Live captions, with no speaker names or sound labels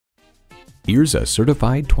Here's a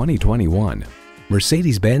certified 2021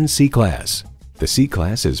 Mercedes-Benz C-Class. The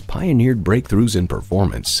C-Class has pioneered breakthroughs in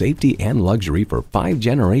performance, safety, and luxury for 5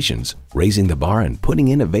 generations, raising the bar and putting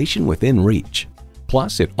innovation within reach.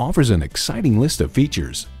 Plus, it offers an exciting list of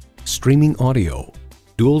features: streaming audio,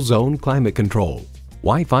 dual-zone climate control,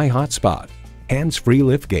 Wi-Fi hotspot, hands-free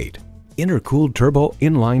liftgate, intercooled turbo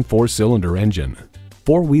inline 4-cylinder engine,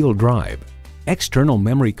 4-wheel drive, external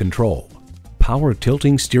memory control, power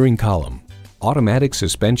tilting steering column, automatic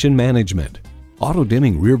suspension management,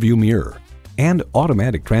 auto-dimming rearview mirror, and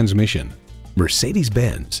automatic transmission.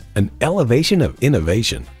 Mercedes-Benz, an elevation of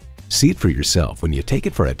innovation. See it for yourself when you take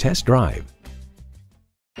it for a test drive.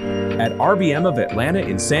 At RBM of Atlanta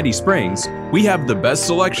in Sandy Springs, we have the best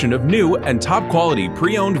selection of new and top quality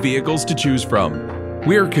pre-owned vehicles to choose from.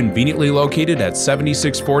 We are conveniently located at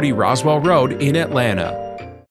 7640 Roswell Road in Atlanta.